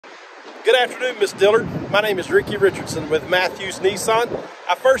Good afternoon, Miss Dillard. My name is Ricky Richardson with Matthews Nissan.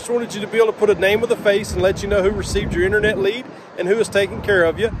 I first wanted you to be able to put a name with a face and let you know who received your internet lead and who is taking care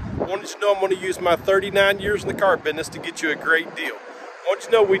of you. I wanted you to know I'm going to use my 39 years in the car business to get you a great deal. I want you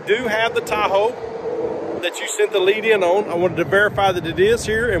to know we do have the Tahoe that you sent the lead in on. I wanted to verify that it is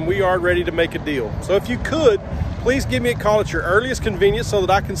here and we are ready to make a deal. So if you could, please give me a call at your earliest convenience so that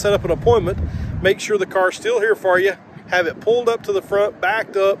I can set up an appointment, make sure the car's still here for you, have it pulled up to the front,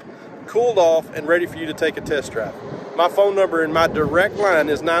 backed up, cooled off, and ready for you to take a test drive. My phone number and my direct line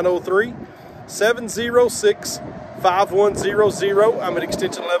is 903-706-5100. I'm at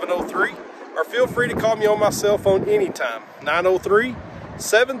extension 1103. Or feel free to call me on my cell phone anytime,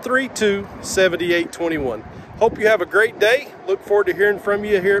 903-732-7821. Hope you have a great day. Look forward to hearing from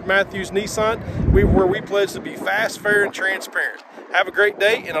you here at Matthews Nissan, where we pledge to be fast, fair, and transparent. Have a great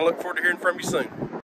day, and I look forward to hearing from you soon.